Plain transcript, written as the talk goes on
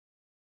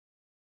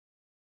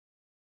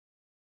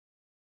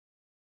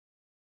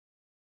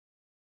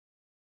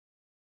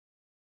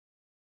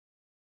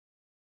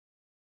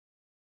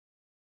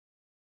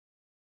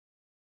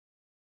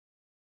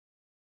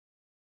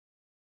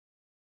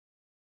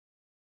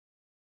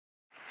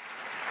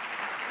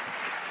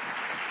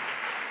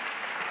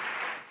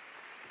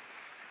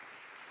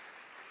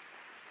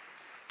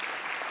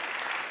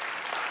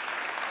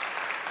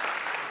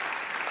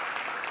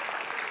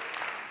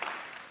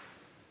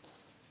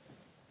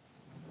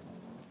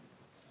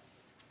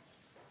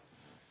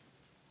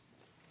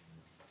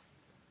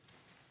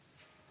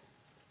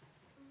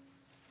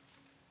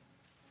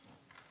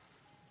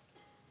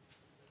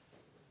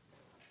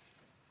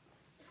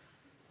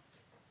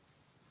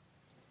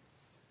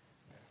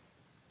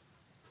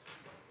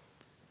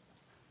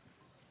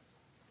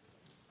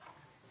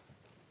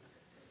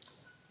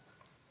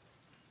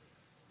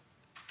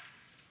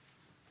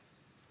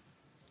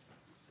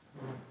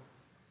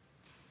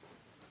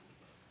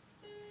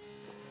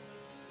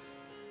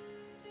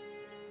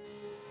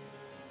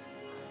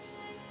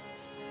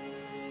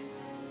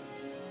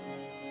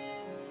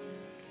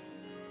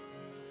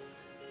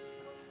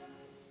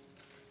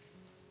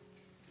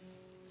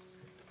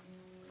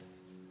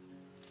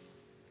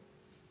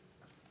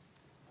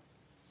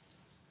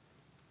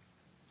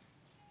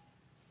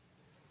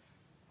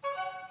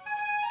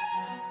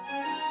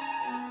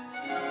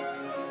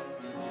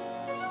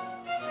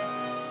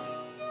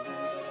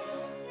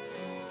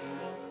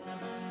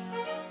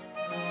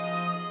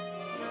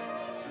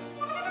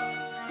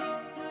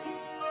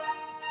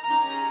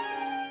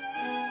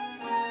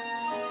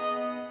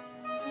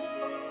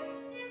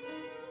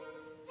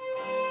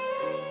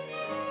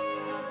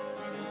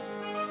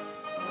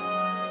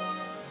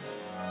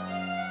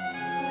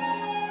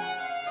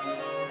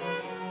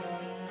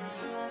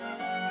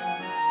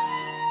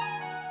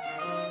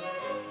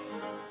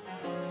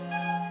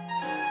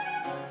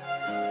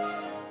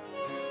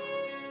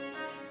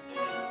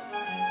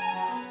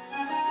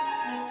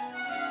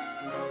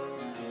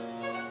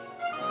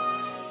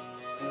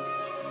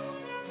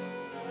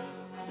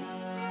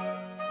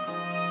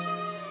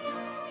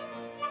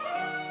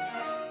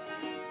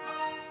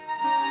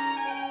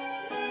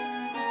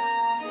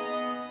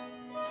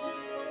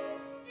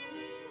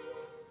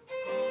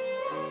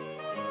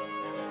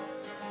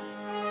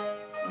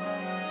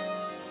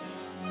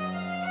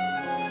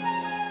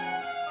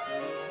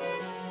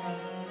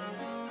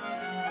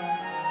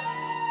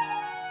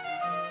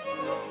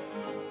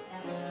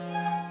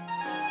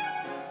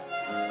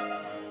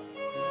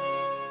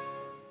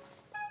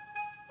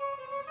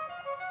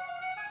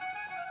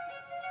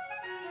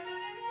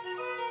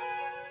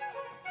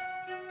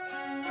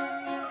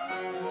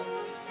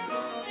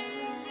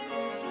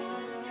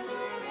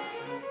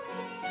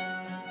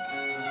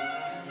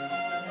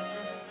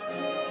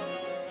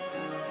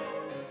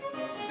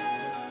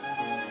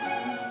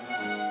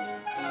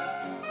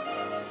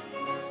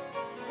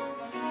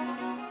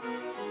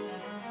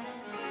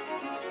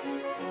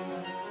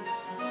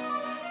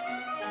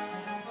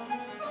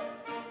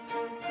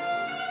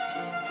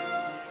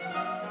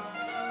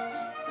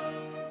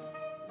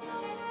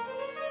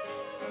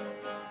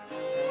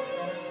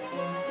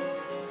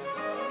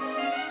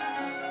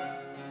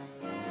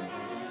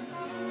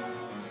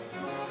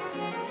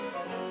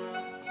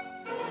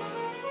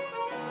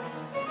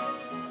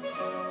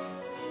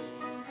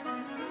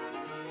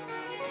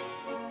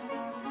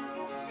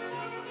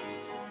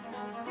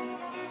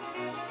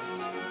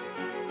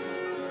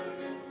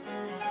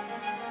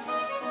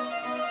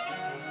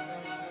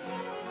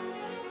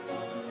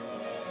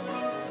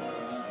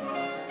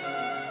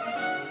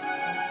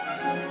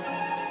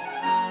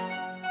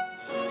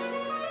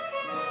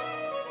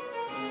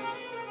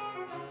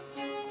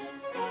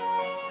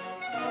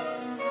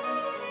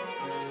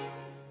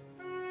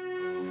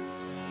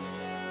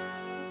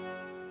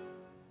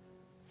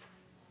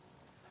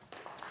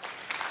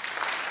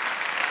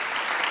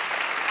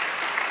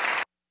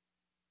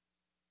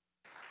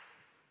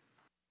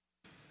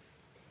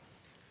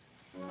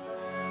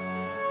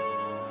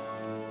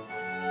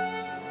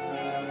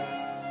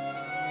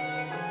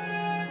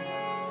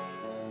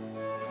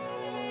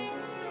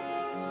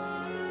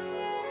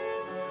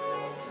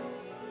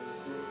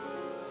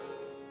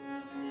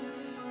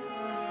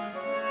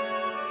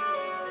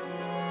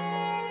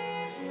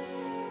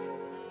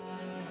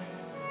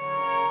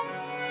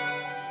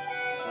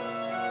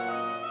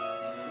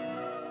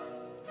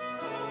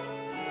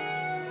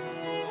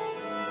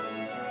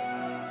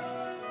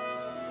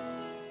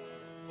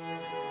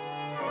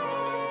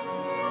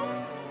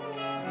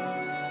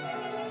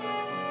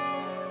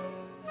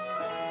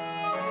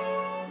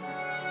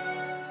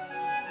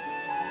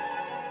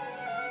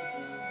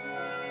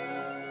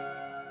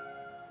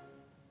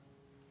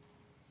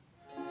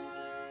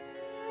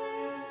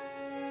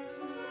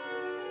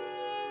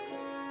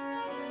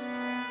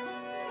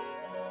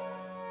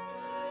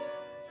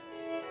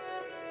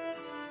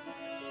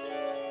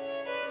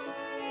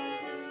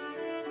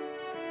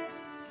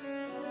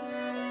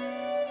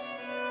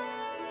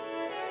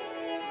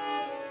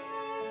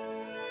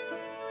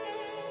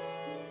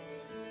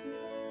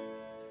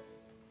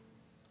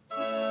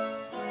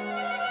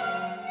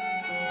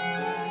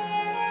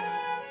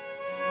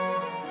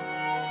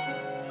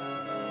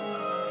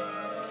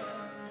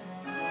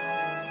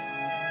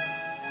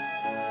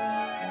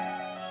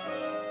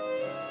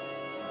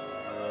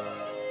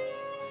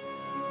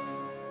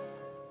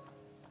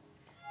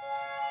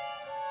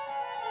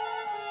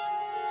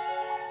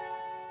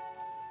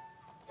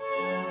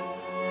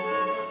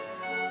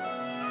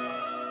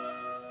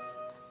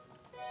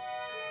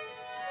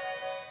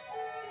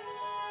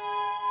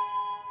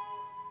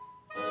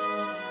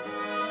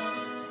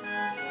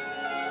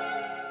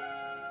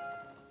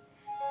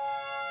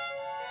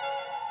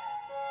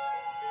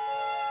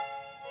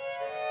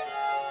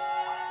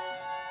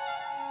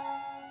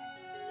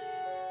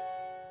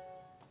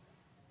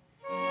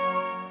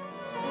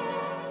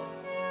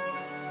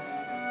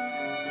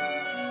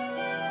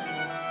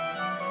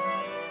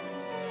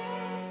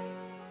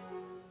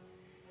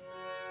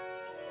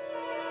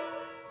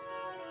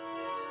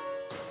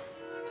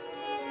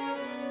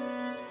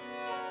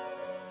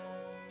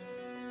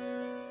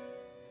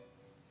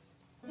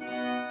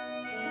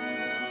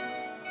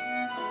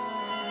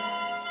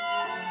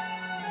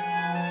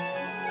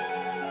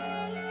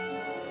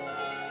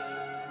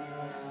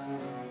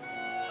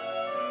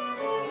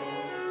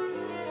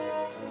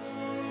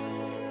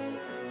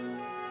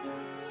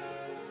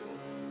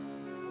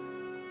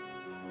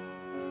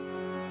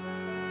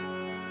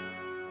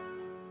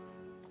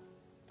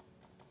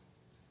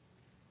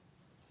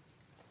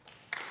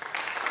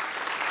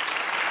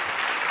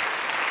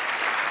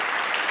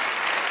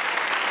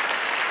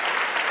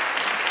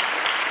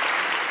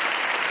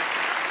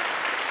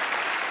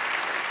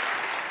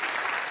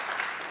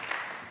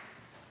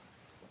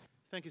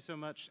Thank you so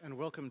much, and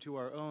welcome to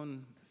our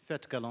own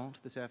Fête Galante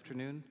this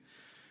afternoon.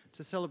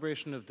 It's a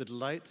celebration of the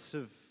delights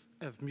of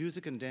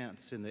music and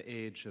dance in the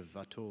age of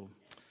Watteau.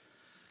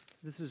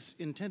 This is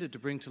intended to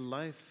bring to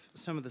life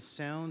some of the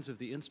sounds of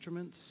the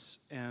instruments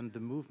and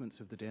the movements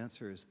of the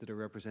dancers that are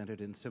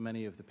represented in so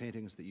many of the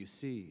paintings that you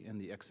see in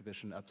the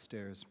exhibition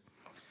upstairs.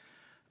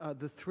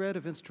 The thread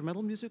of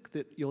instrumental music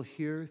that you'll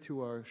hear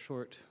through our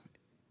short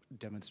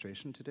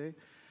demonstration today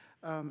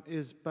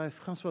is by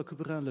François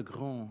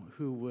Couperin-Legrand,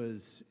 who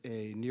was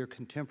a near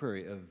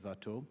contemporary of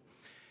Watteau.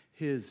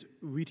 His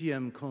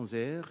 8e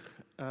concert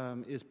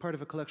is part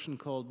of a collection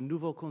called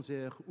Nouveaux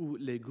Concerts ou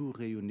les goûts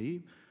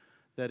réunis,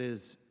 that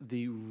is,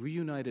 the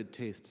reunited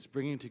tastes,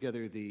 bringing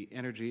together the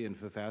energy and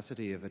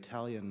vivacity of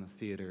Italian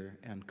theater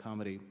and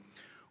comedy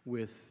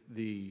with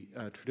the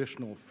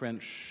traditional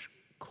French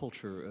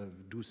culture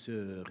of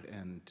douceur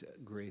and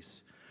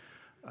grace.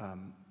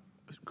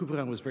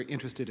 Couperin was very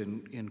interested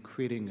in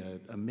creating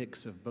a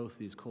mix of both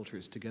these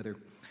cultures together.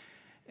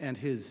 And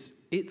his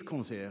 8th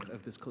concert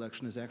of this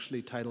collection is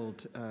actually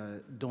titled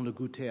Dans le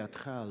goût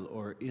théâtral,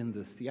 or In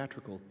the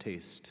Theatrical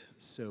Taste.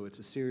 So it's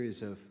a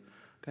series of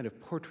kind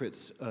of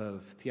portraits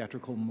of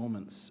theatrical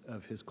moments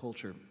of his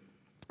culture.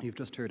 You've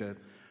just heard a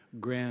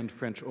grand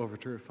French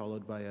overture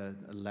followed by a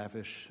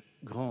lavish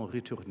grand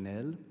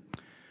ritournelle.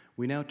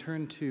 We now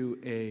turn to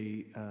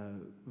a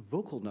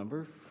vocal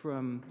number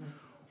from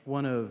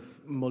one of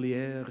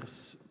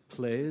Molière's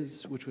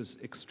plays, which was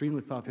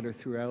extremely popular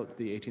throughout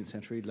the 18th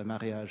century, Le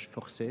Mariage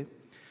Forcé.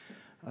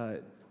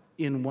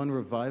 In one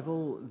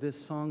revival,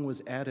 this song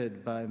was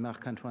added by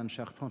Marc-Antoine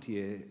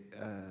Charpentier.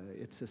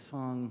 It's a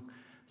song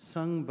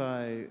sung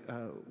by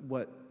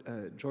what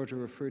Georgia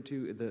referred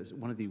to as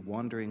one of the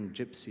wandering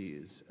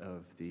gypsies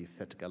of the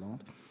Fête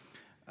Galante.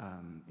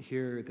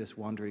 Here, this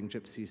wandering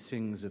gypsy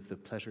sings of the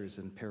pleasures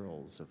and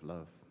perils of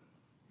love.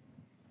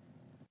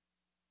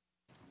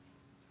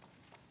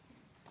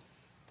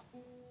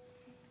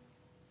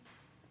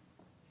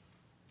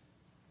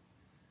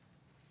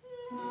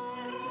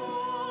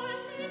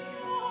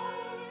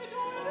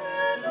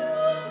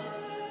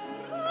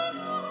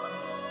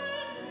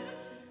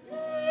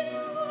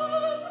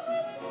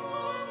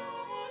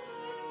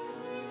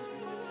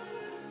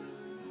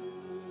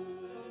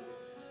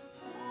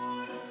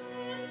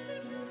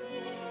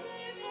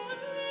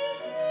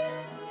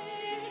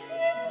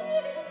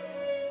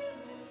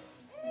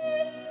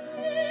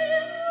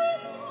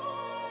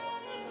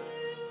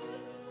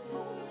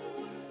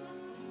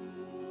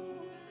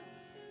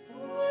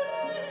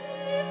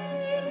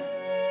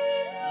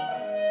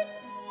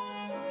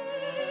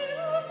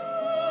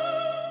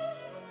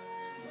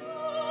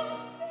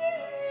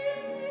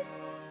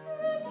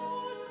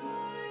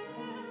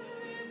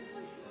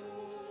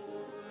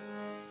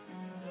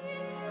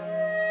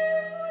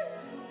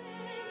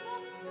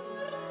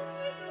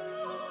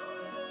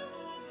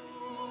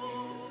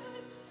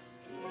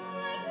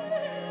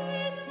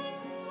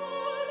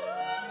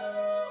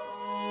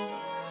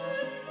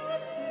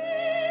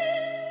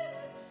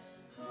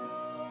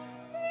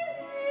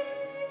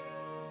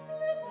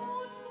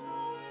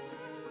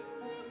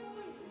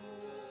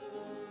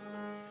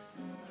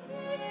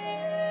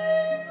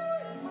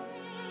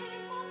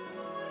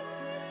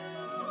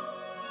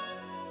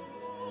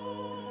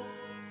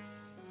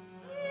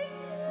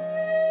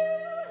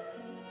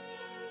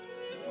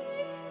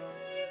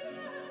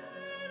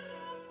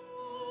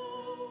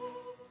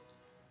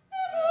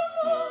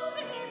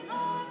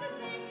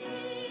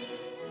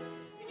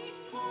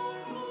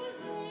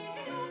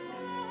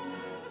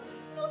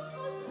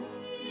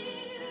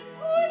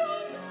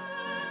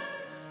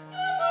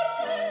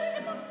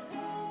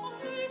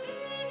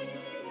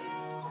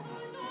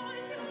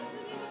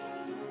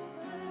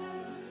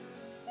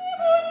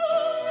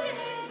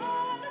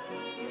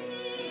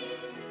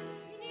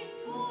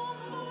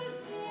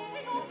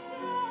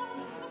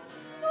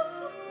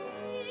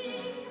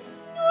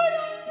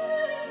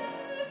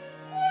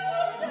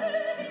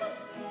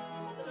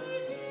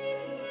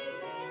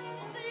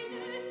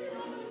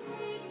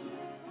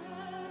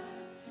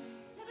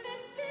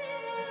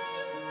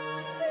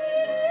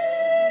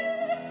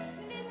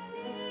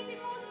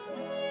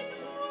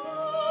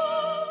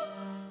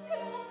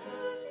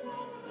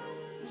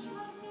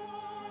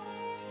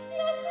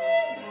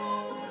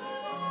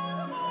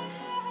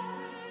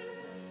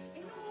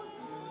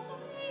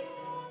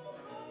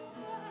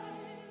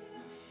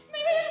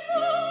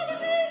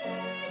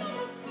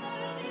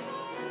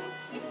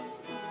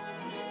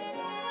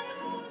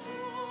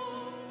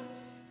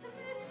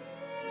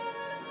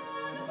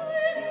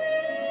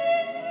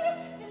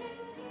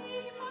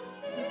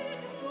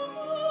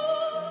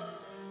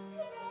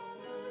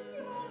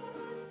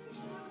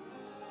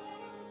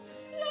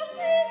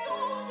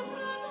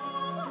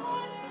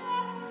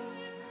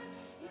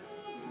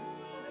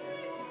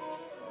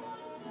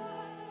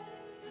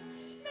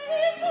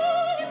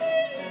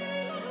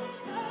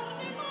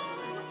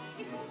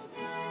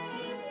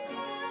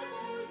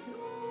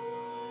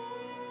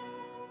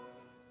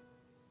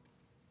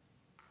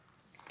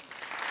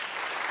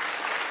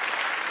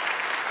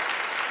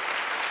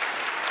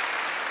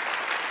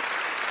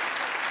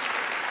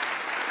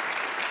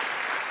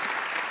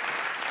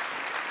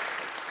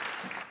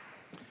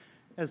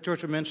 As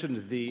Georgia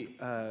mentioned, the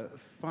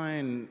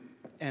fine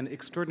and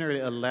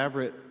extraordinarily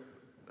elaborate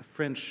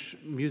French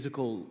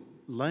musical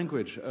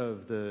language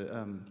of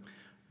the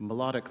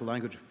melodic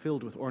language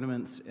filled with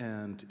ornaments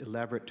and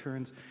elaborate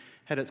turns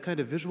had its kind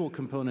of visual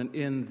component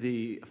in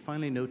the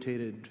finely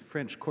notated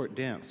French court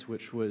dance,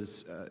 which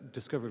was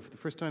discovered for the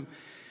first time.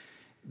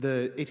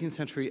 The 18th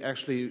century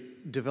actually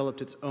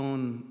developed its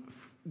own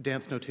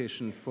dance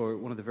notation for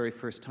one of the very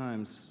first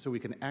times, so we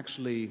can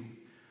actually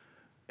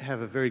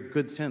have a very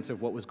good sense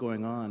of what was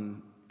going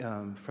on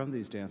from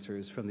these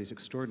dancers, from these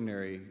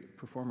extraordinary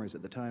performers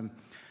at the time.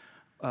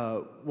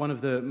 One of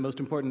the most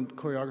important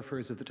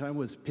choreographers of the time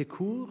was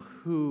Pécourt,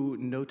 who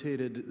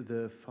notated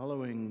the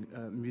following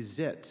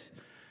musette.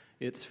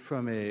 It's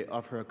from an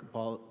opera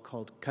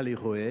called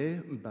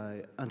Caliroé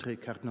by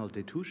André Cardinal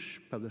Destouches,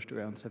 published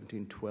around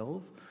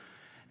 1712.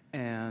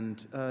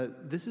 And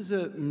this is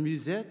a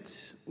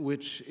musette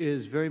which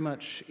is very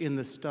much in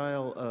the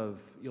style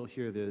of, you'll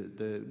hear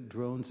the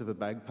drones of a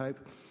bagpipe.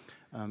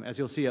 As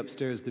you'll see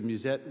upstairs, the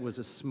musette was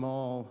a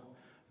small,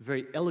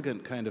 very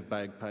elegant kind of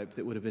bagpipe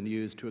that would have been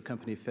used to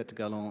accompany fêtes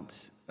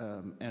galantes,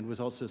 and was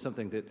also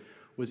something that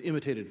was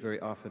imitated very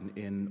often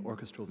in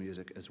orchestral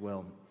music as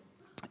well.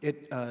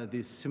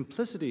 The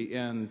simplicity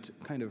and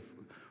kind of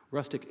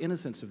rustic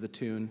innocence of the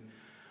tune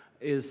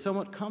is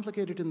somewhat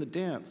complicated in the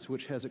dance,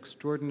 which has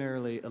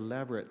extraordinarily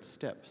elaborate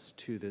steps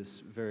to this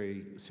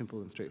very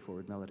simple and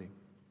straightforward melody.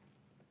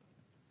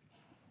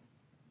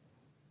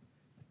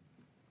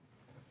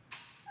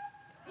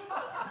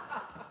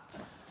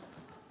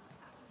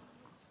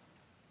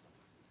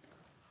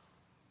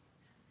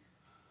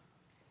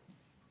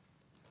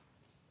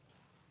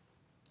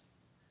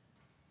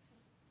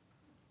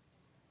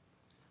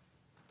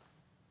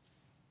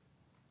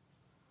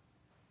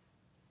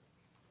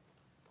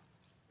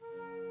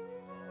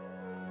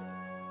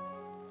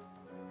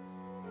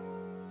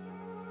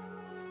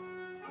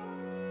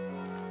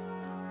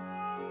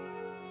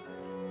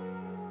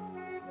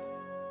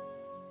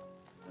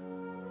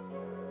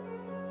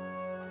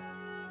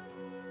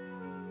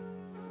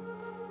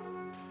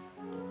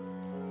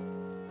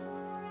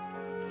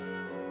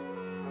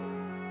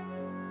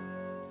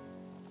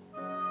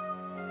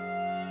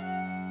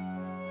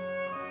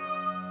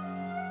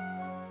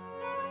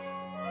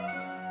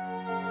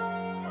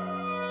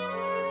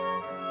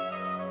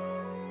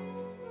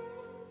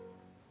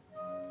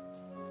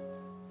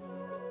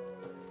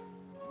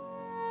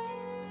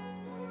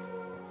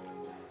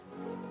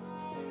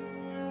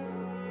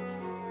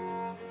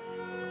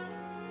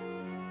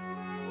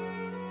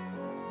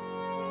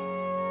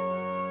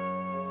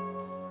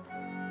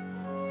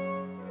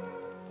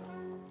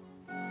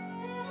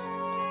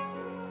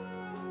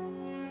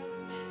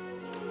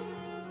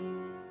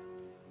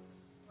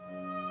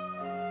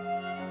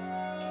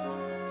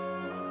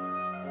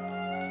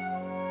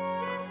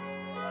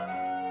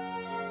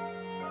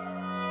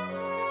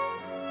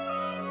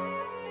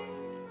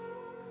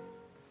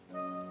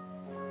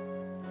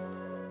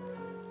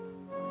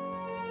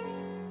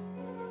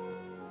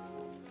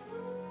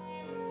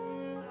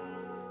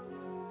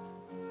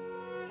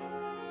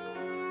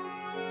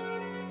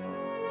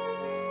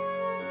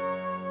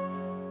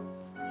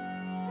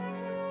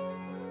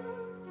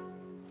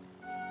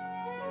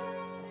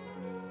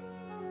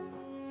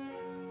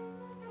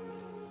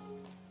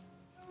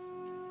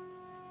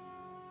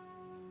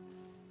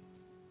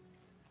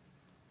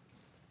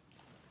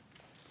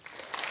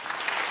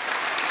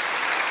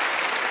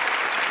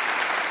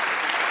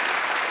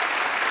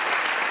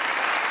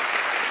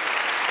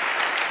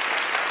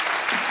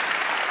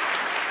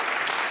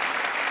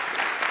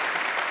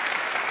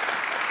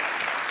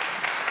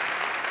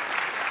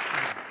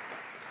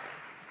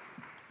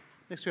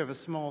 Next, we have a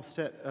small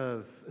set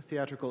of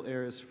theatrical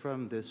airs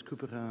from this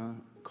Couperin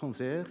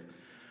concert,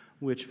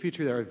 which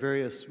feature our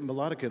various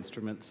melodic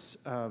instruments,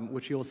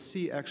 which you'll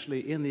see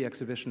actually in the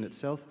exhibition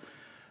itself.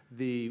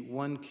 The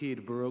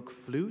one-keyed Baroque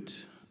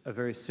flute, a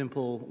very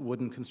simple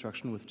wooden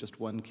construction with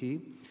just one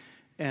key,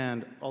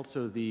 and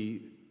also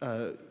the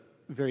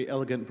very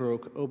elegant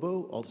Baroque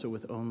oboe, also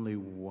with only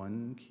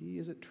one key,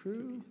 is it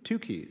true? Two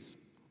keys.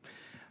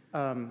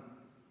 I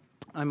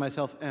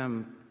myself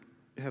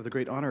have the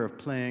great honor of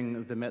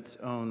playing the Met's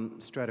own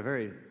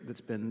Stradivari that's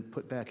been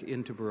put back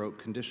into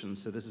Baroque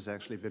conditions, so this has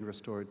actually been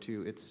restored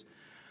to its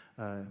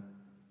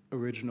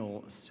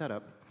original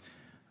setup.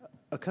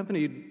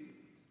 Accompanied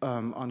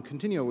on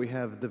continuo, we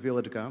have the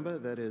viola da gamba,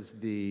 that is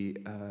the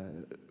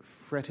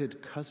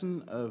fretted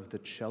cousin of the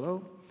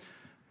cello,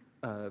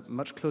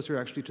 much closer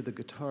actually to the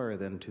guitar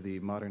than to the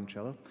modern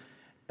cello,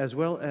 as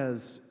well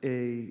as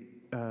a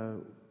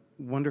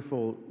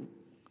wonderful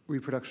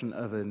reproduction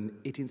of an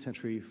 18th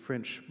century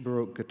French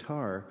Baroque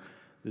guitar.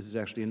 This is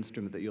actually an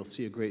instrument that you'll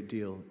see a great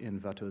deal in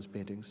Watteau's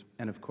paintings.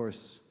 And of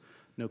course,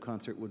 no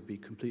concert would be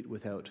complete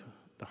without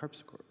the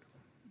harpsichord.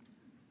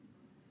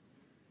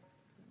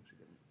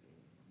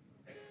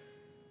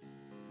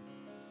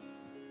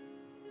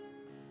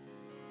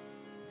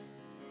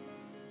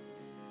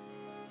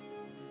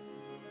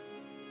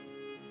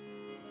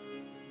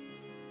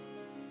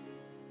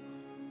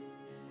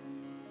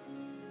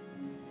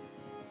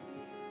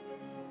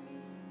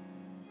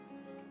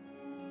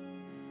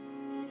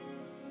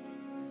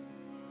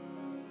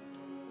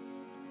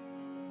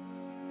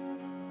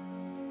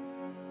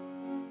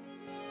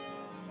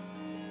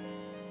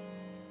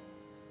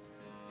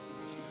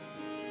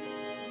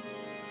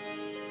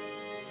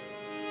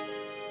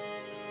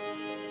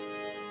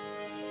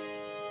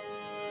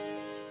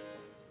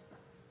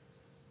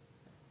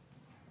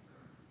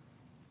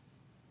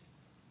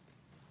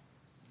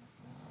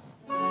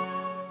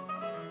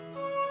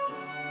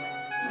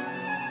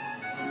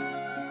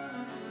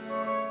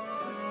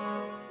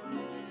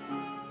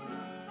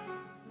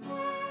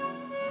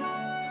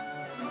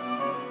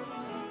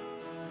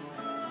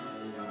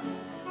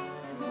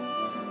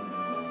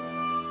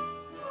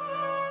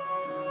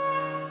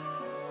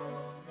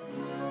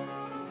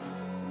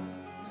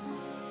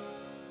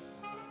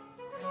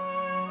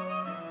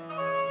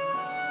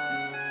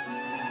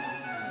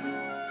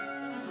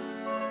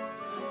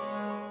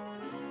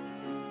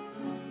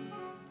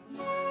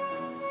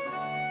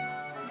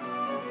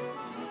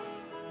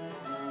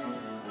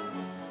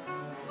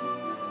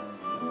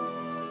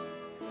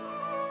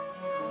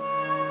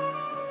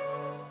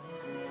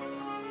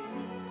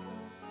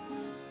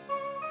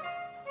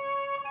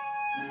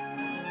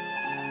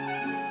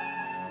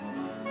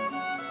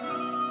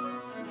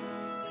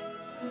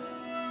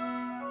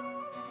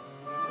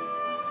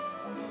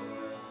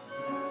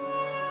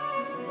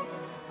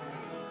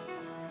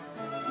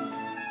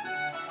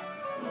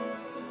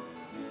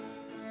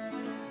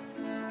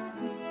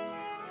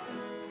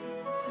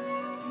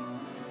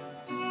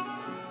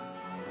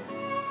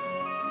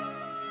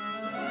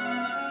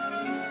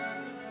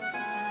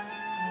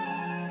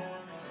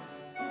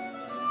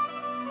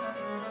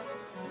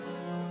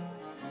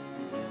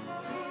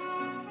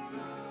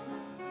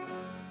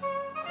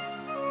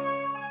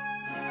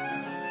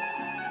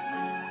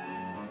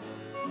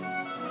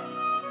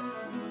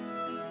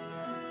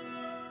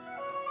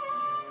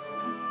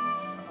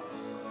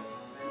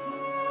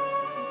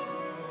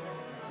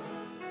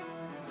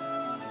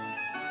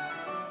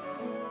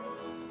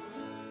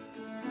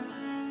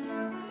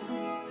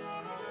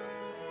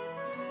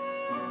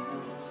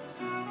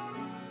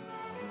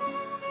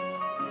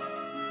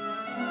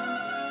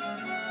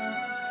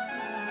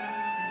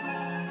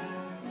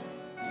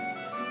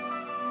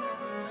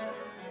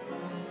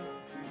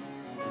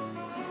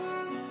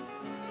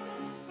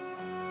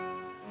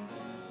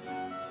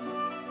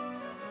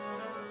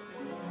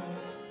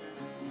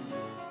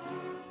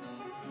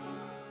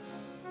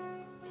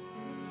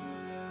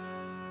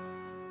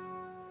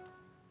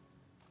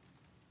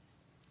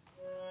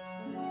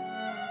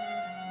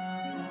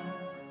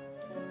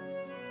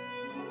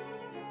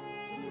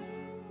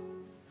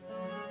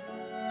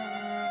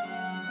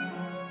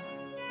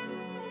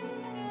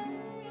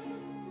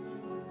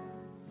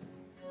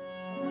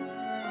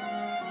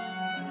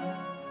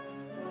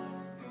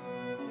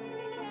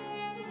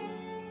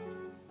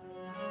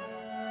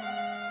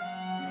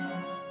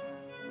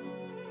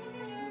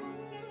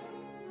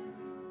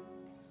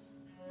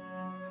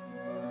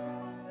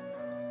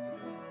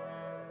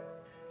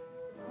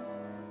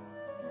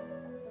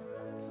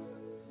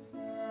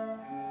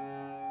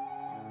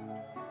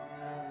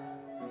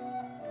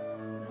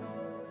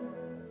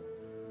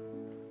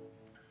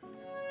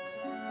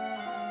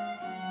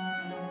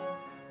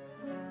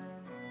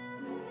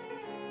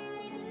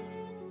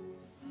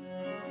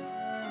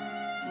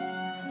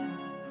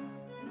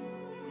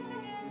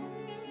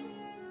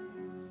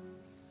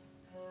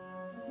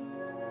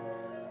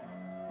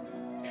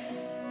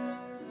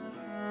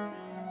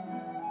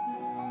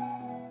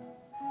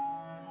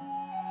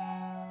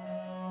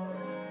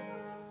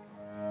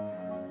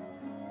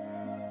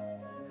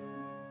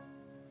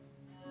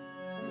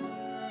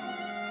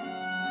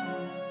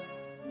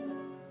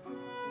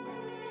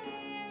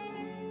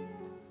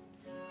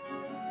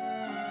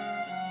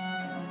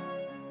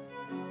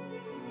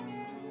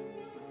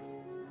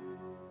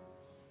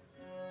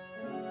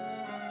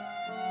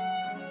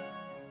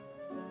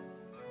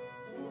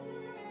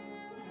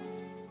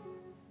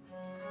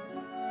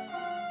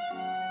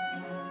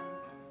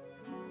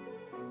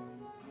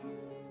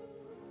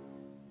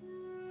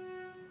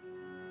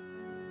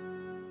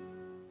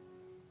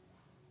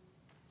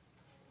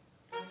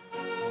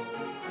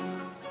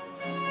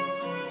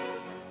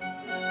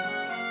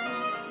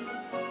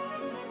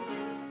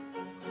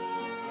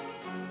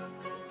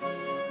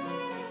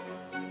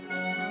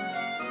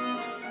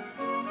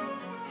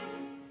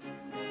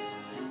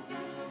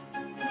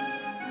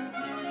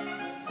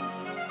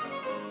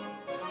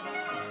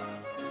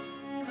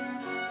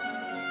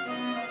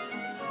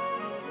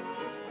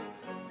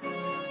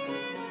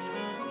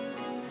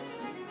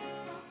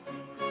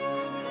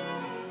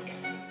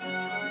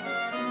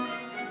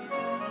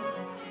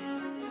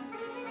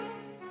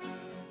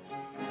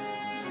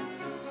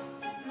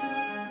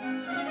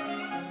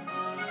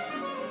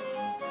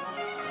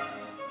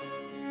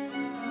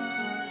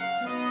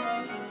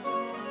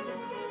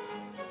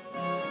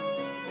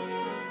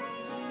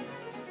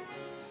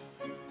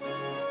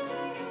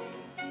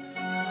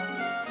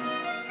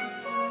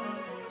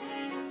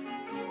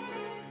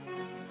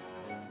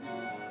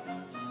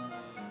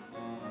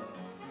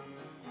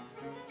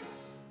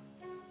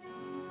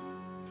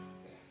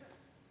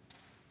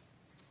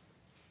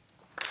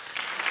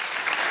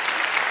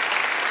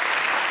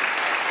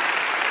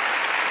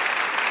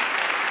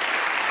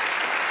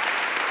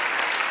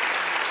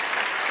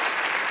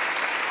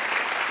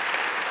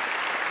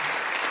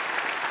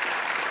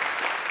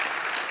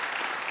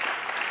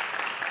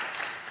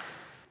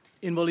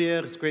 In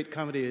Molière's great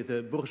comedy,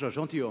 The Bourgeois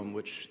Gentilhomme,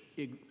 which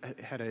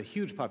had a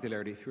huge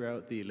popularity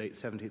throughout the late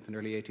 17th and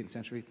early 18th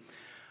century,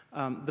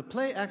 the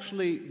play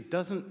actually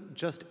doesn't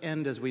just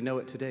end as we know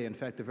it today. In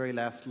fact, the very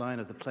last line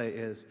of the play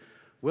is,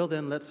 well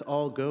then, let's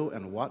all go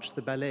and watch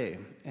the ballet.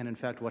 And in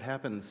fact, what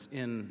happens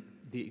in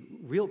the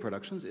real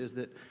productions is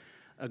that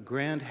a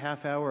grand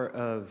half hour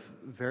of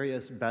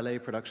various ballet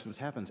productions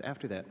happens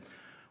after that.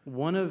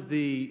 One of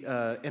the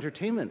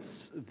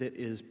entertainments that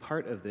is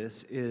part of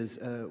this is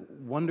a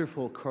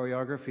wonderful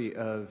choreography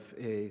of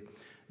a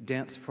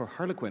dance for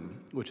Harlequin,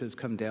 which has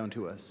come down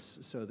to us.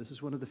 So this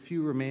is one of the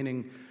few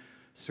remaining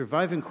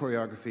surviving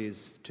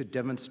choreographies to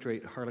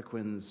demonstrate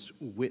Harlequin's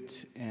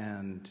wit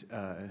and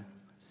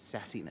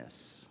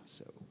sassiness.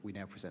 So we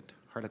now present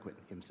Harlequin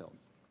himself.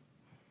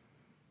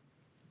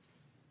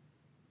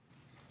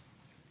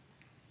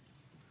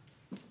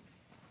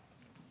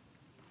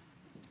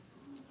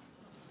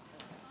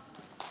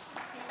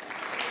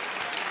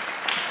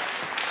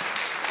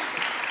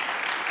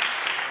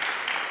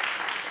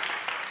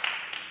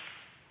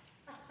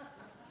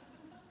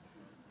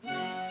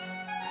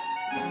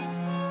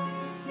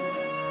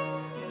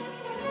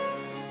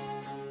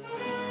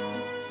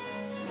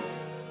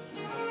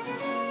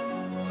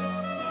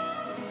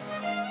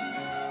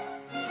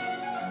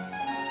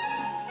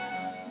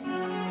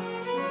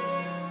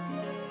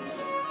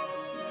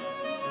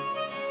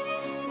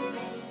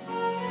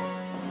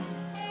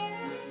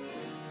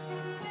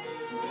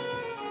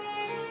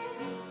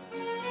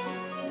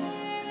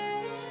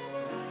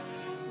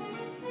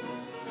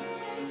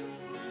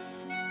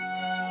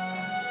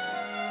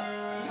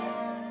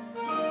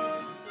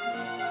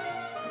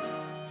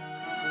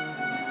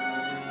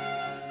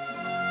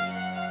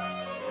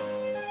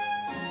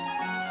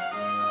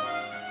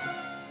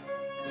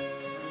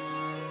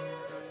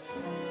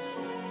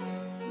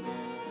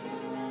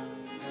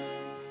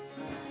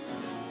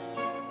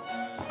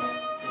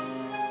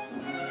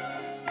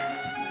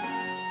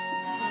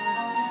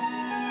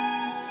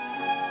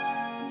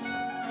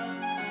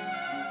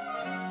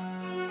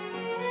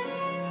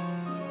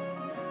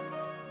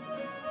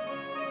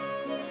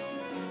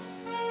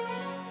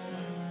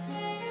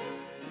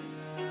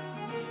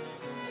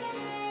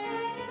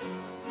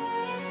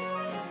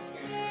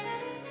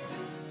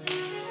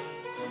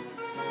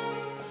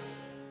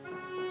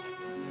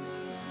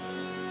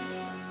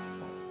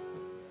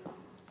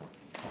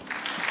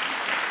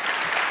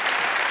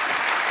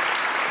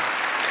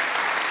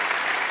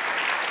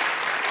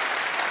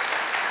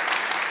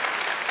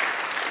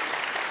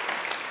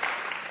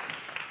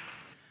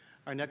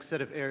 Our next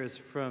set of airs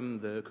from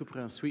the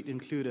Couperin suite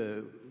include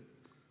a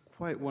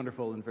quite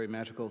wonderful and very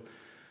magical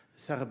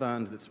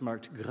sarabande that's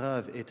marked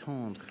grave et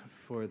tendre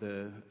for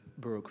the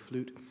Baroque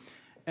flute,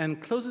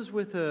 and closes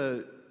with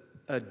a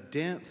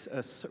dance,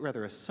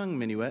 rather a sung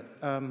minuet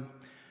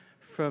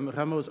from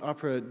Rameau's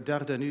opera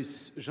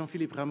Dardanus.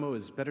 Jean-Philippe Rameau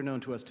is better known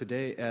to us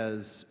today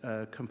as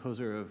a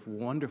composer of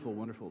wonderful,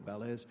 wonderful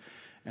ballets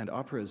and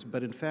operas,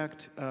 but in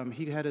fact,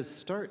 he had his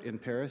start in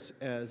Paris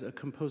as a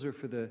composer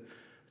for the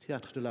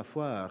Théâtre de la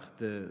Foire,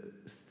 the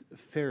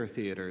fair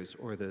theaters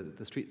or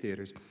the street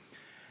theaters.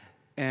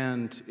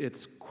 And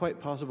it's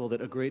quite possible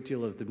that a great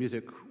deal of the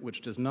music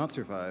which does not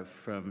survive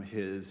from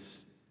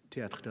his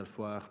Théâtre de la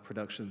Foire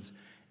productions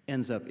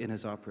ends up in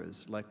his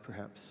operas, like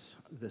perhaps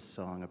this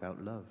song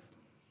about love.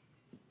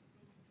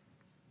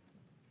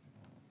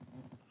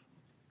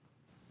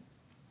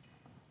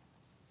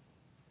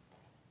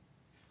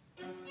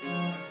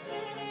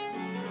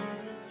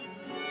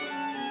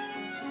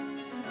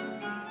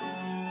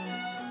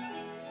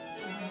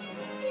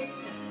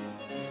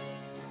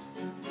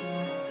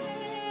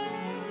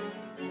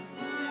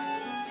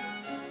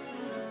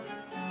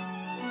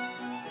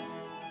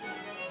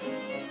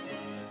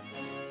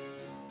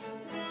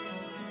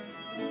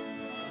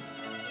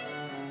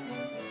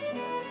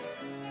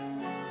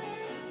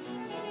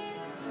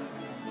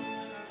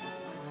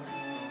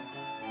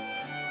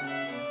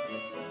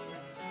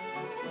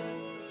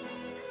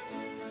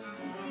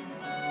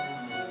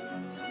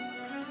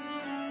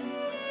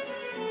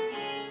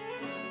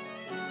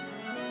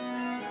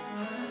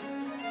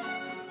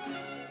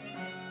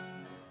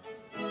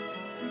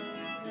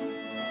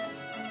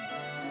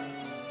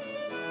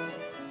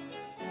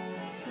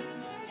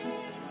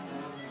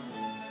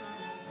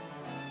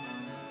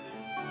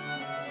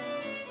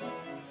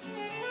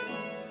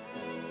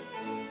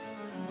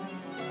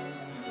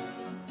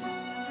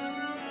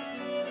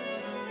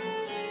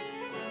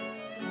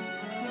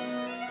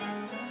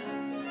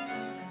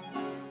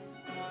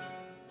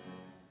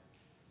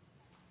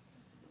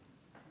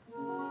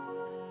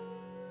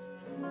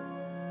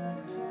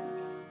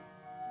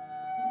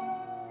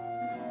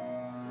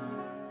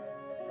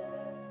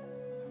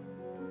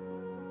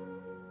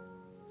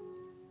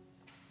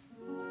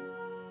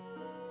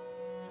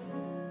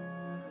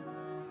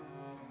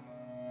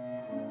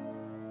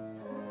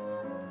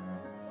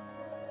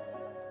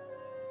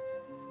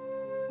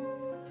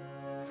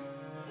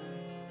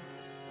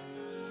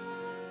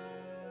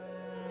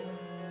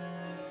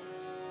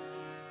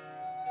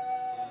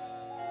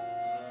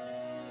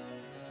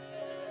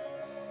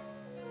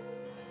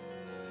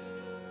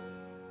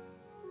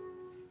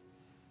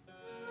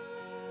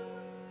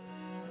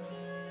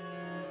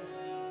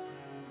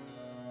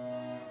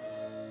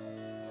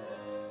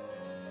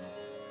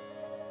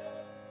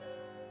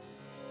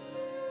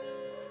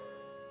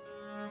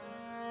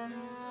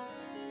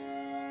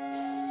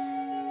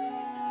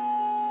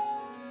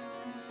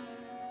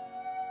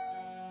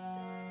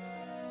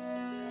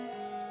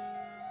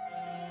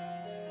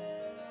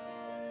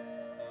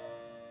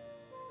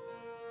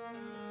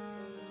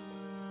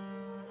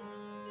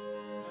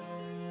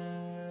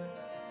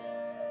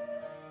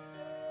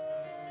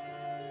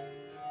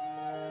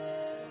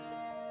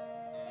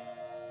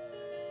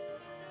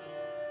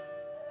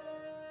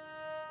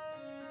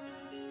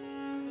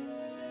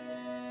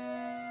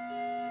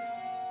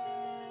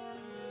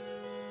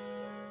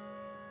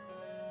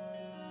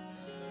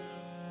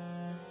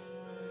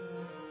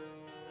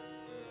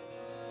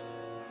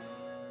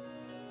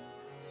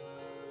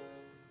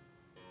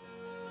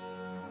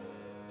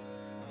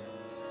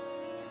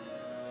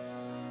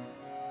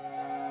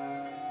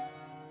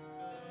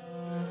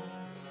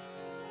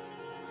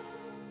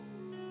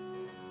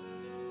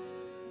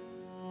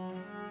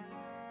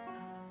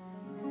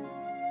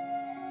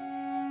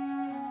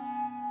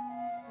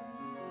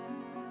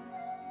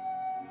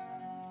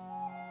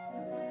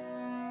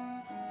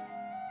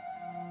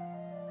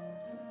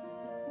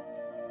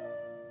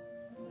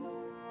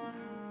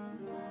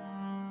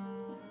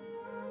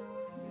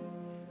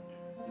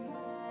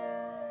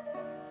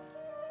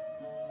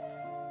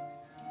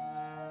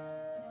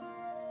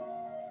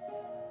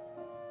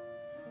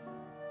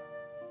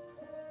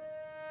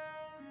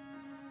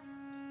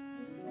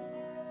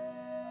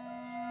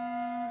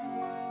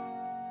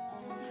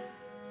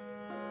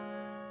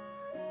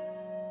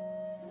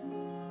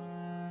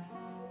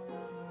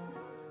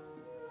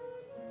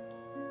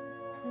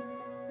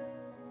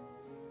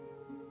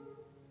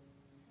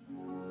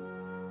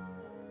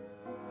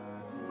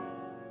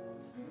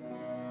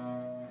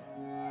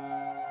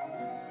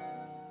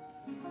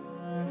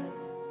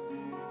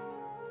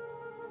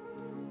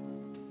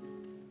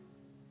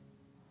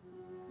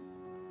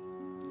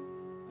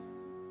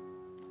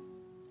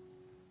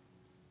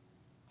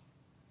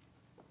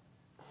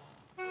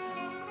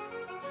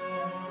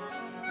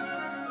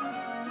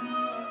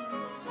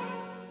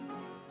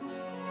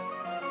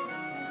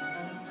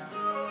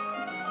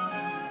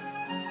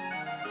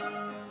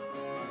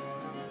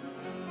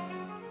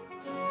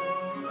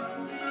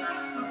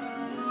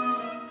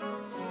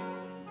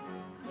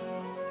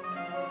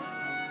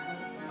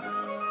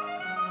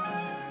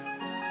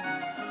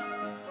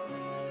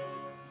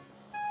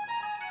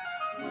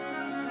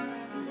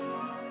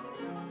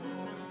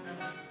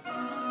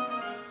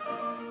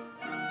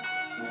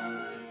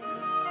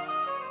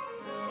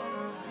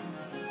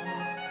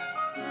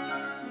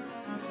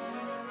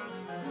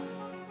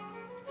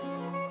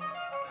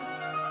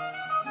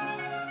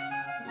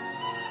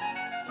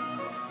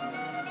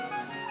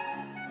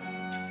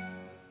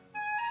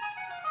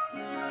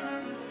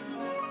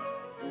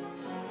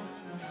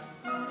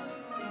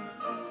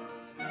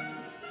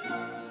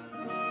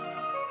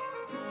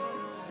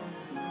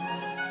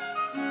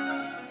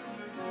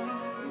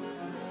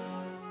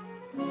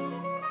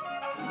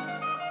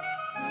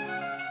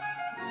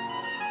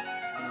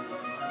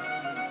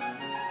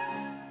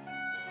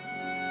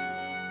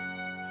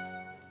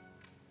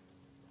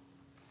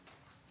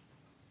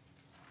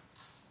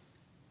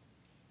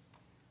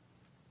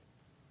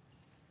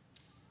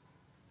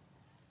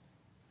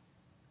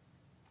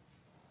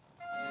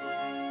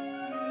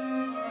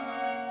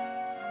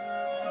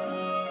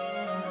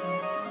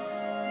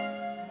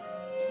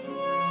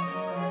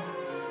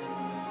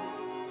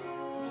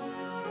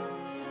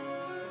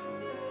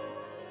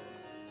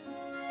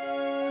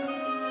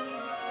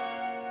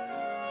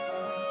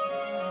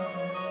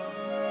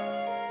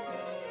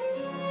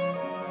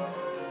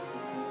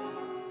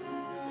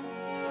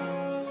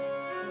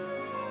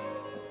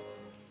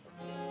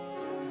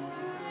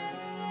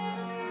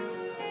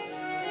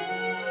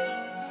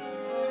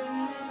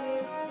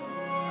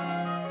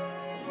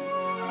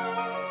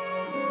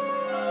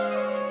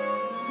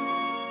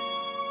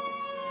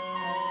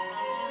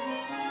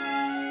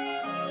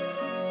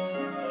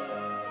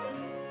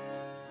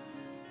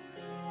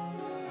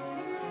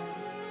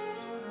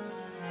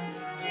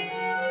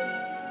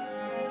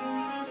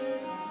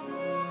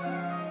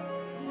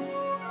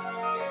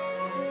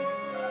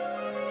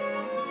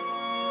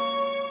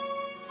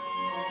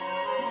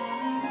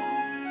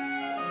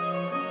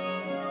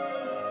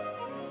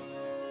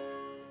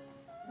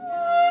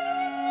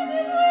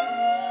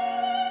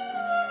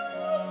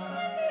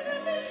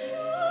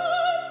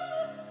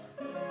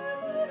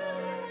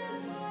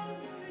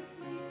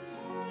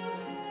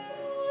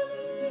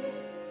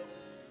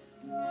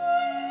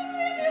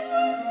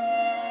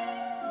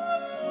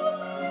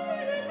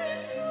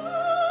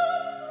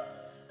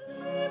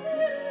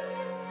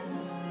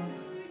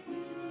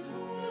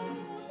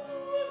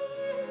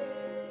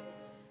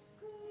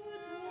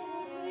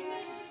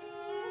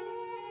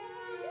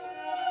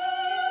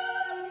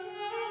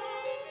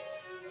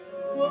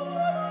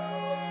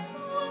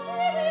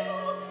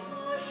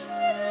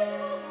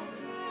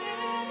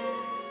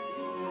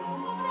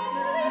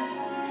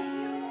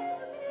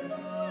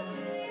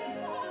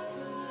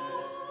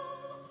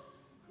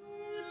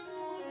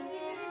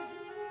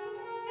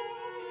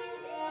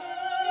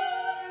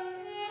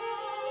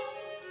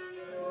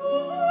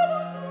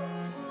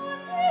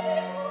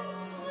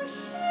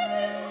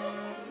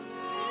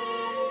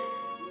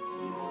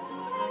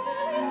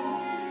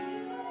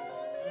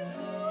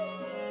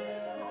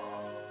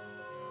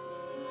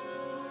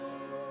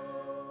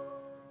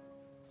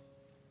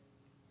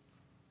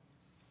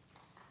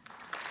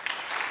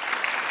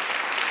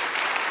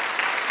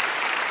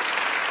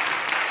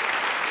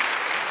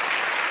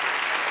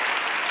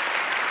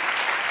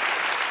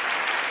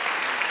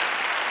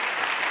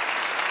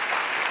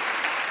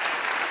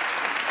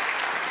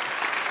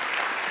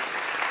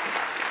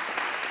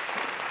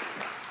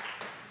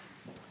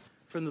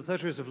 the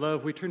pleasures of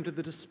love, we turn to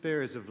the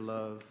despairs of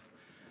love.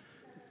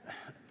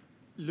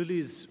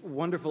 Lully's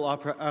wonderful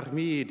opera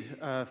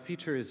Armide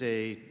features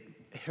a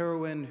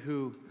heroine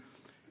who,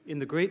 in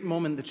the great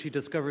moment that she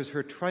discovers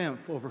her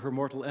triumph over her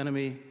mortal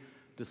enemy,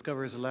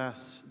 discovers,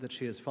 alas, that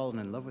she has fallen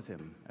in love with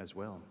him as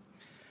well.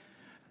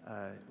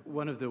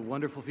 One of the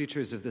wonderful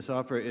features of this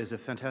opera is a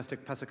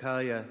fantastic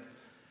passacaglia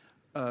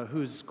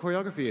whose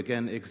choreography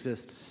again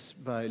exists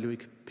by Louis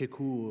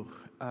Pécourt,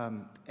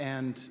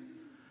 and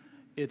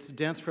it's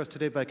danced for us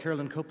today by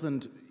Carolyn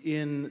Copeland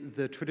in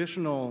the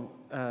traditional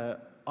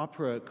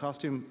opera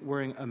costume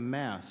wearing a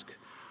mask,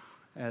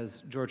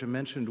 as Georgia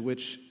mentioned,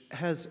 which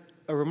has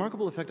a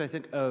remarkable effect, I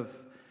think, of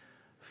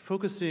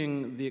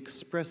focusing the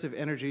expressive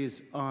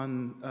energies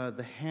on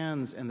the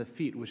hands and the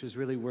feet, which is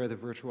really where the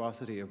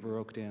virtuosity of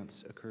Baroque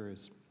dance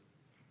occurs.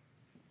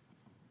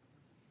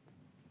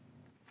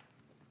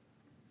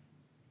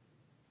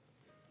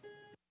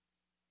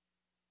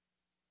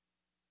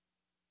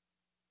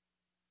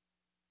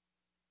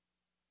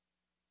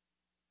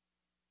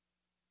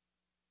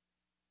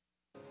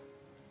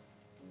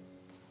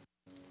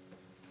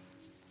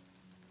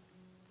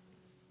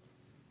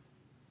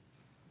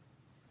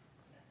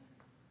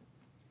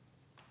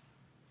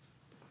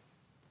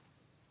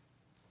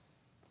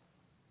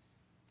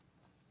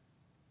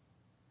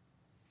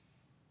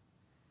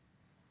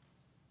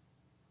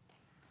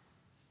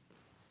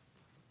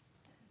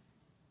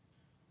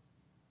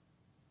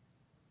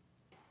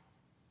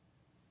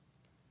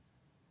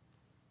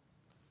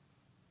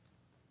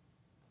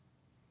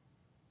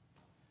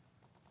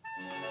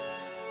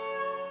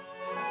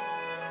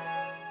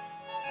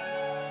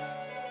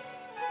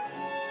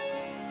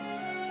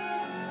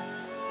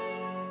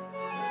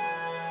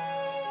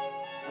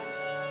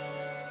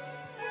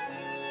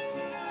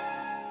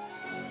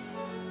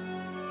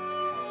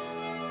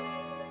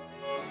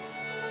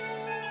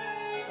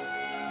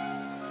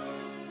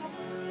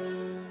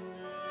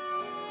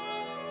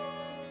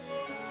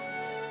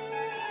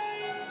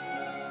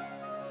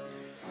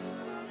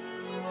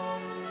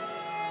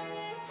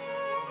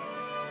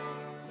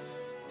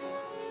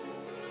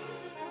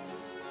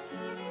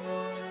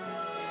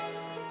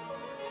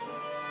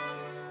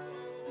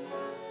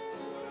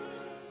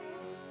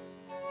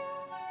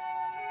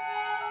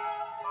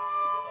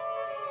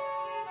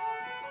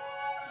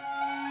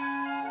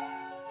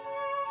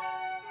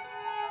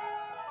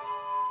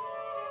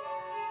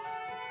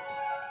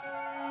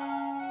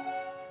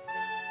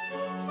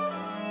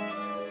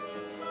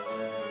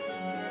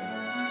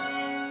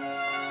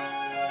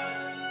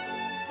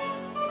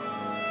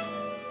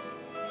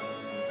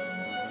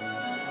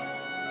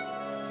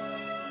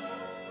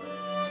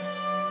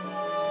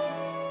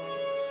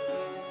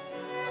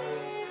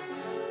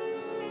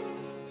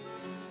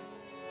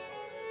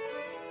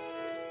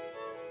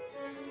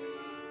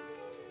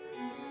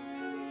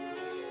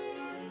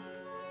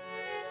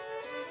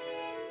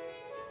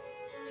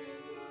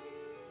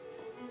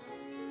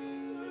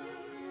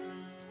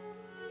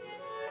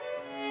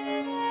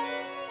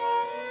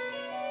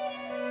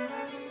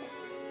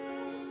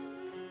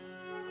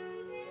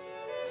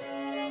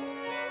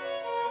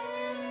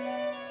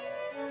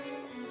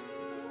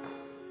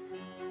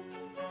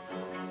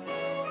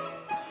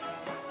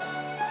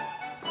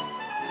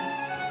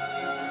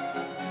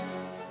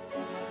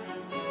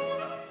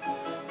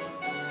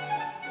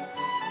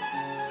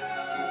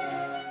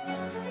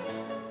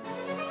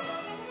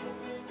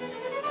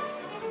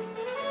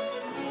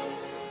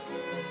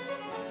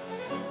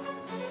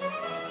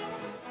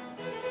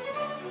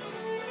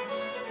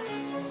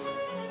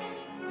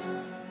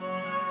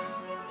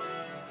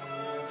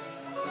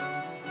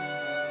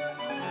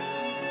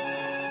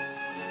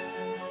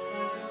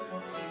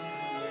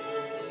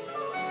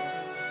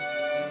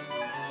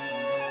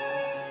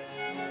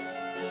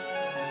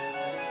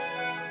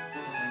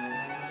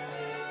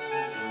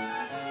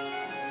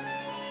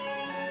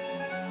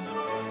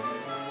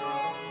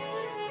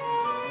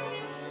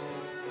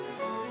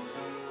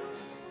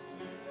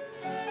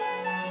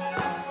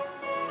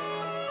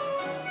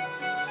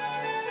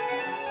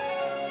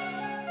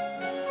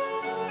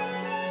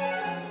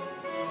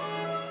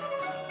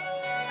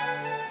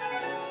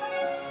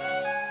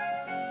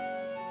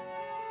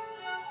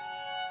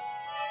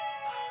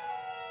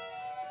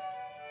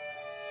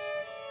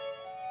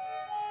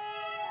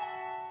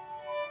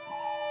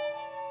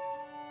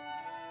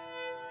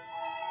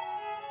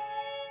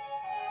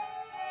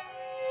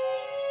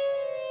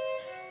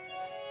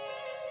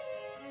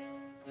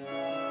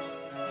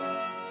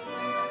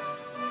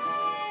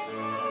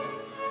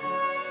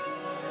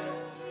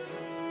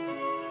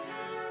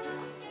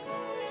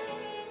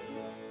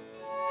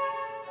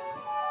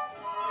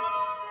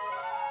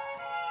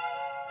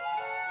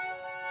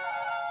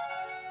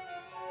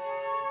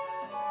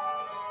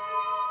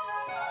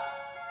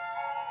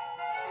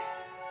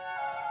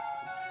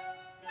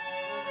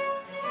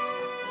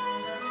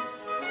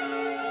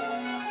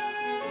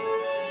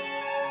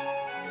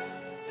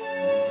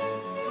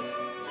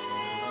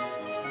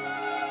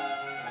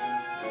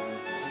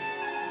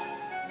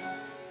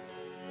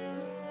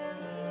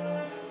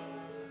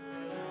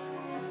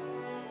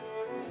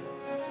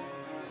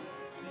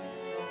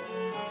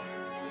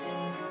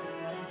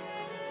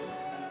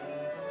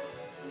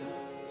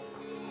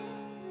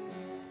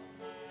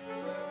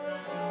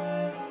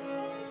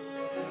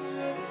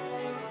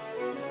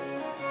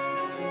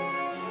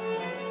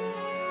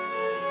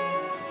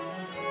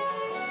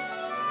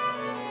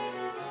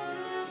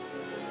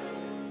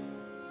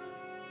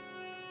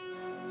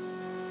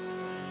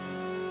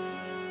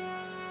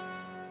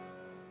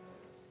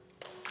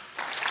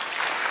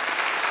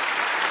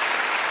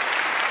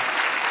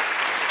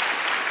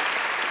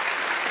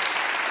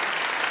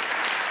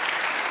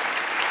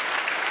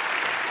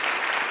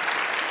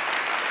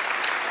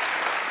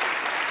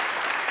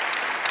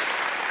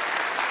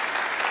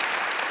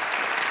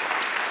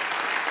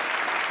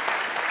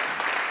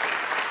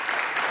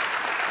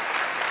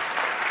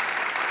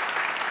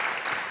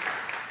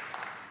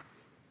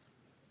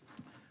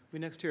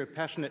 next hear a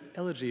passionate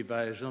elegy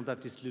by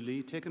Jean-Baptiste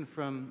Lully, taken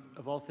from,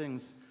 of all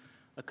things,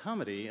 a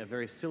comedy, a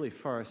very silly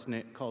farce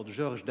called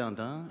Georges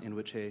Dandin, in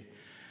which a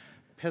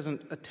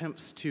peasant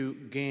attempts to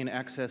gain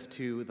access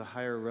to the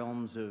higher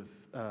realms of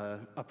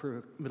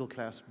upper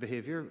middle-class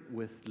behavior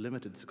with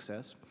limited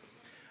success.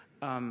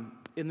 In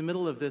the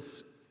middle of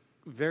this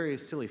very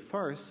silly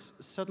farce,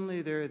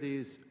 suddenly there are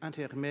these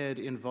intermèdes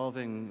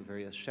involving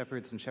various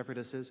shepherds and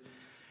shepherdesses,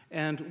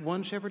 and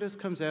one shepherdess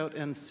comes out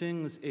and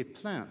sings a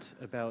plaint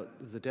about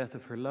the death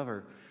of her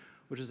lover,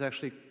 which is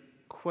actually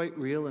quite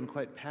real and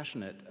quite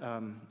passionate.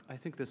 I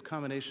think this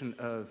combination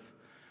of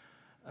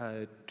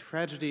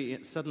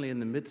tragedy suddenly in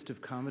the midst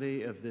of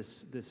comedy, of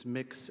this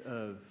mix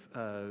of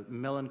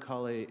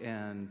melancholy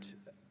and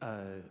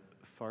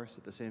farce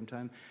at the same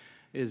time,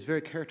 is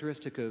very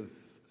characteristic of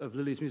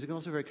Lully's music and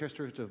also very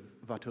characteristic of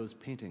Watteau's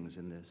paintings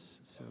in this.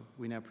 So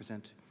we now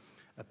present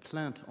a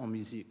plainte en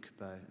musique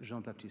by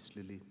Jean-Baptiste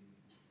Lully.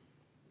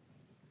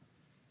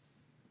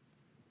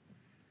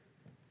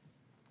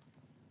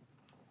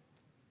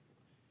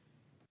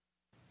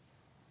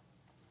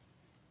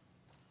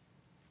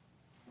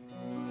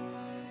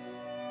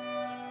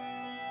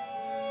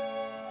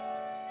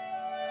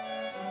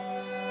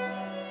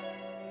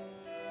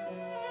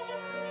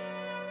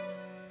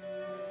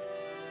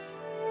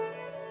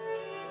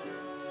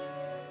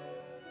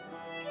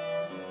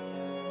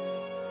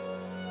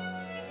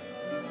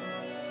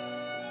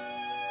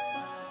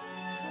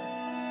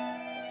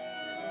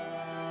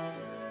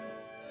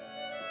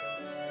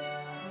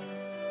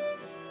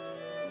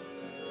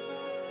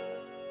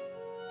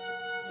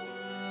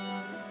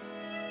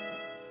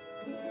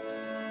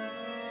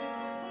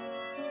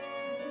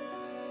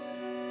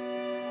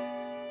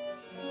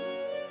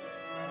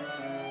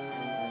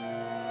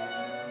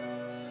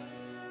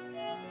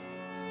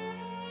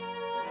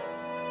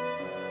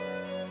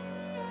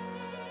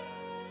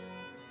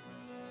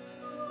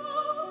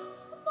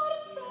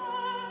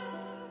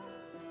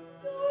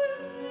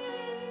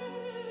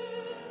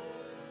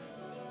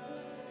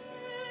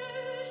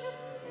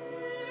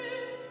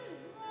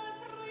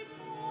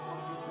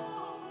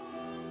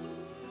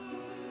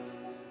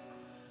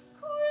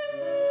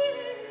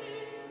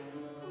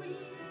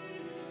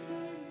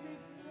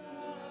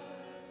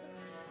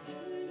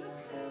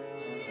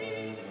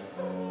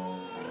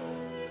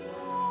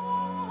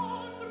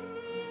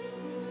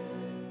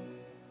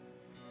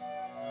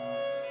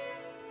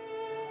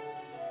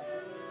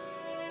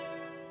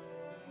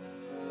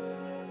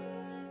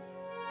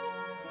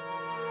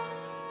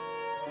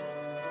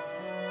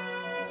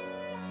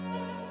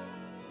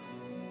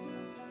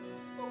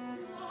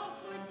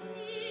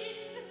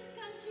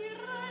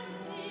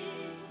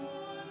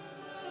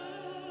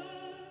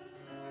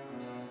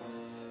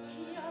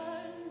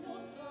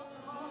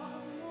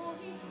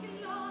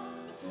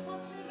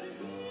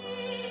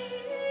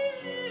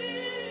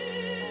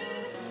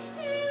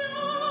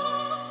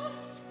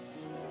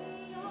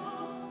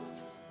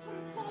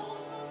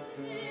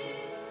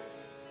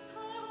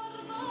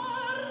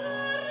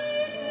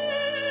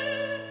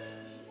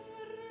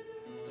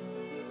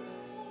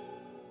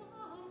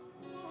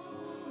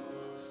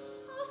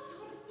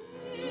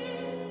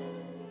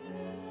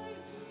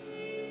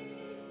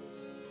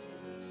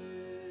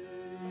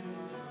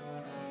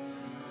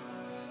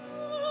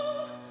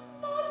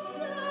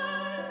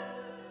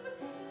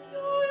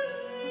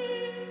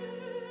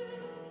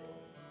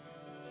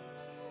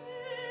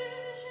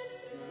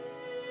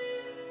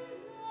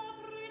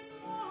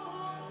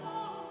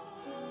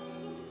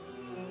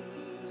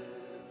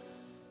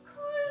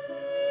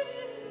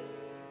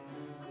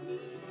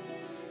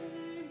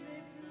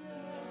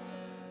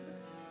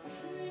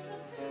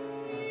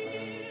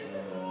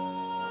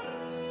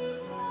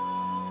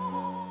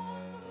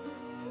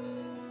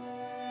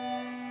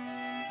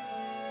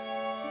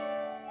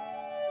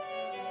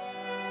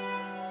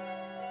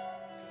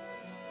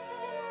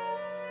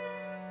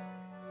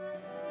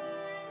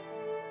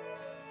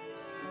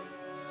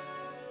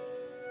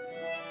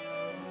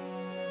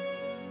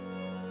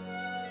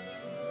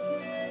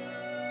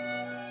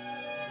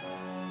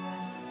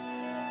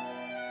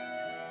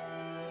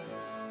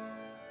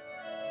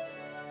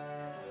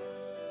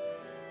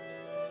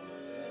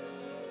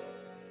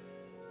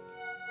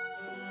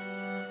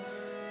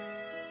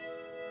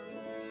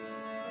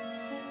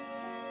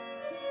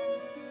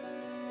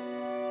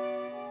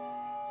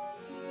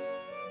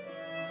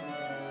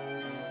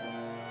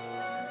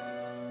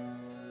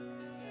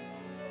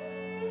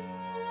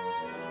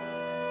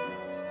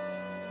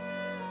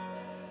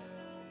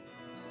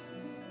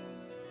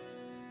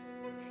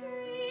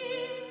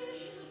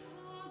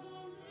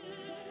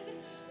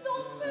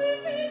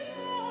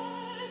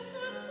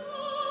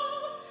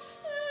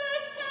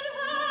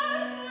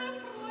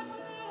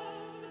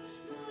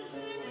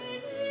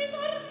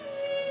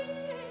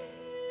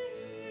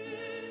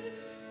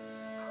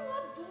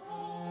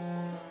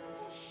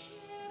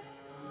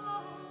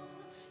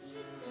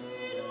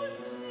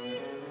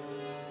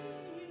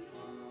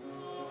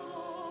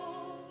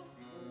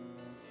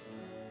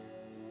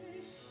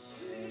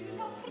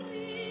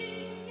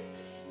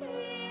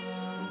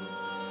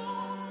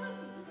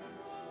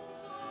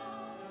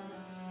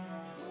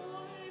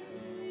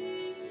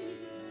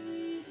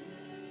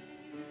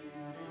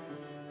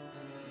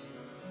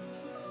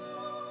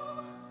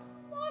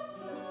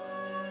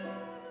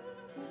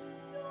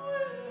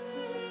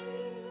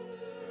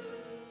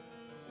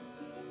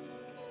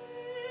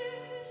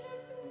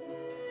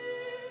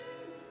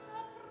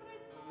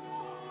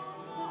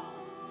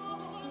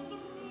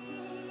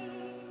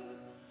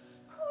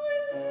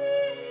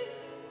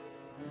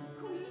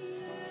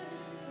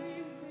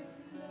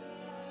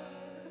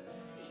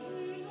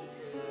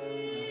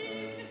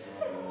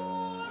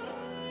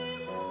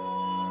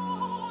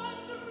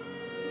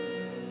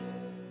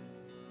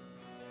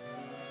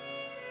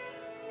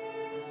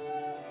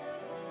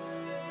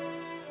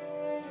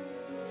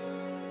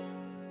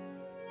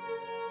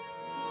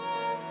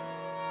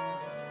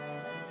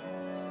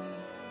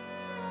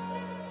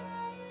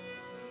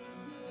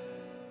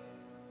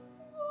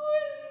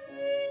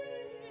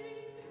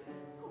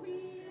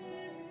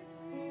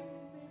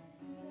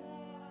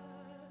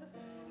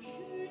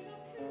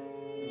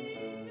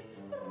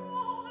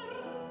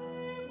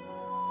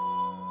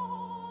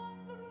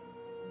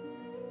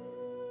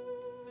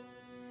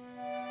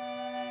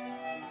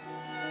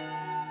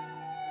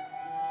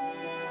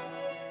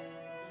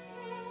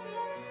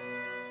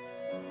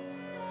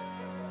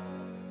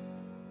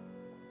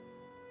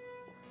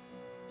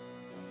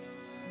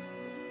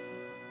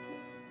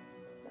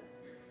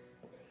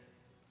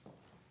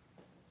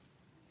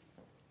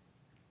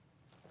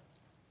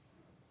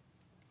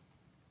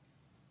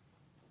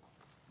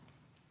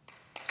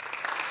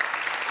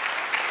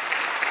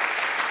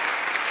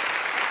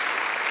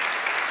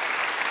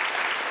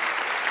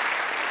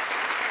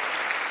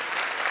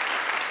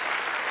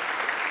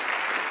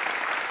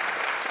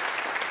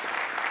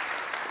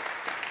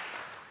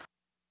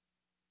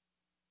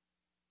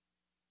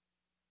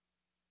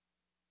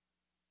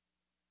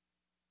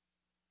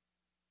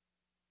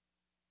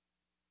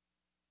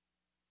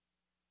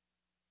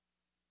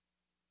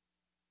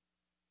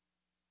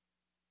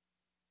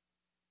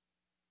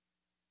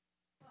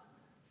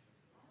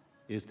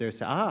 Is there...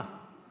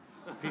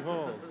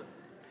 Behold.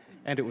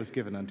 And it was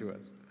given unto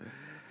us.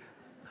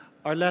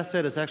 Our last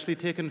set is actually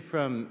taken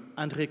from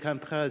André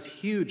Campra's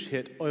huge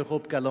hit,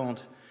 Europe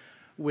Galante,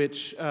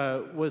 which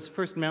was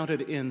first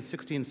mounted in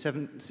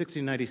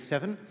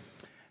 1697.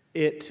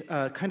 It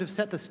kind of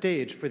set the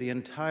stage for the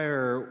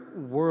entire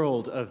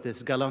world of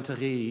this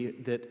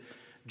galanterie that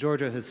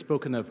Georgia has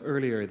spoken of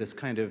earlier, this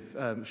kind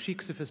of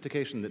chic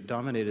sophistication that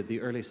dominated the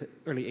early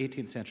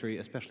 18th century,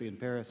 especially in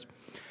Paris.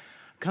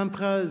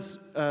 Campra's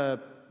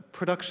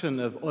production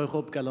of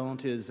Europe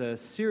Galante is a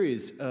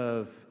series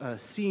of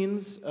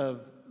scenes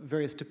of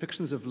various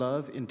depictions of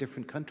love in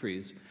different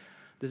countries.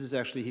 This is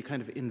actually, he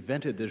kind of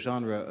invented the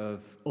genre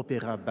of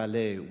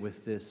opera-ballet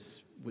with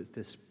this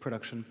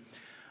production.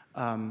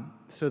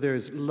 So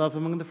there's love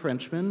among the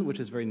Frenchmen,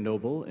 which is very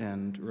noble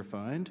and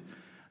refined.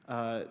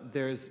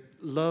 There's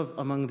love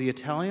among the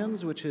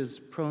Italians, which is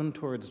prone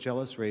towards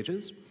jealous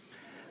rages.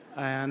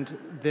 And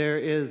there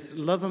is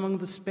love among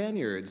the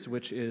Spaniards,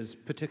 which is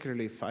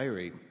particularly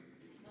fiery.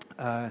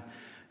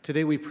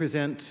 Today we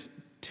present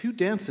two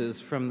dances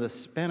from the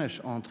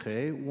Spanish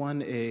entrée,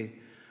 one a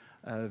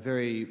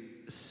very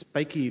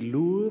spiky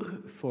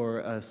lourd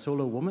for a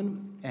solo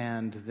woman,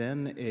 and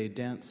then a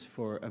dance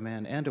for a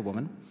man and a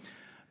woman,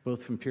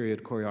 both from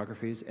period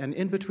choreographies. And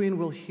in between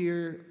we'll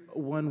hear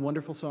one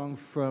wonderful song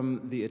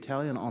from the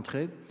Italian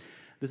entrée.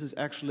 This is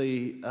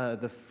actually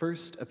the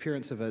first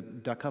appearance of a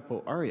da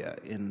capo aria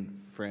in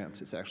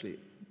France. It's actually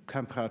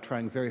Campra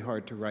trying very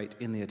hard to write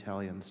in the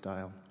Italian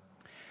style.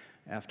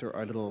 After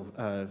our little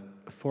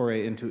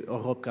foray into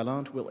Europe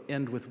Galante, we'll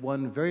end with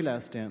one very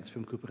last dance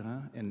from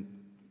Couperin, an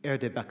Air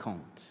des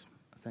Bacchantes.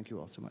 Thank you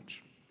all so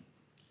much.